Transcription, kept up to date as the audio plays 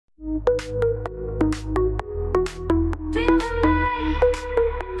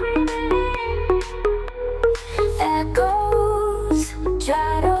Echoes,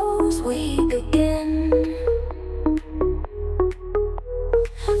 shadows, we begin.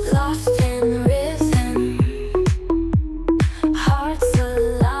 Lost in rhythm, hearts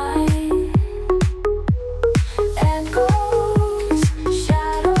alive. Echoes,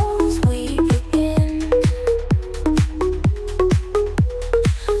 shadows, we begin.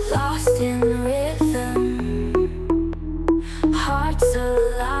 Lost in rhythm, hearts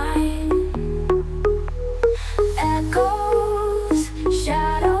alive. Echoes,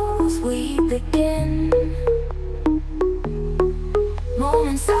 shadows, we begin.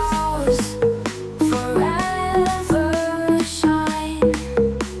 Moments ours, forever shine.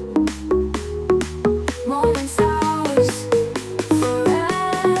 Moments ours,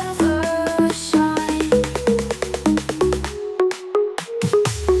 forever shine.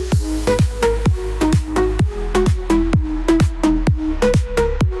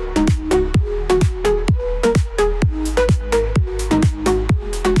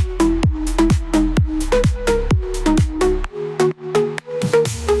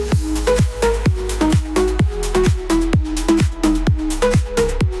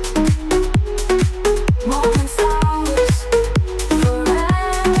 Moments ours,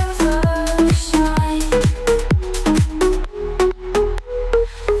 forever shine.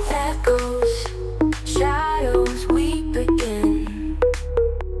 Echoes, shadows, we begin.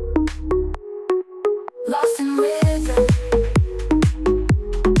 Lost in rhythm,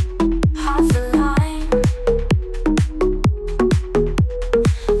 hearts aligned.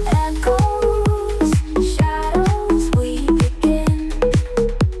 Echoes, shadows, we begin.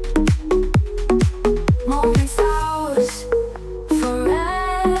 Moments ours,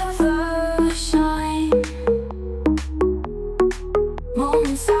 forever shine.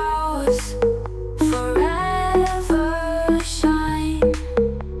 Moments ours.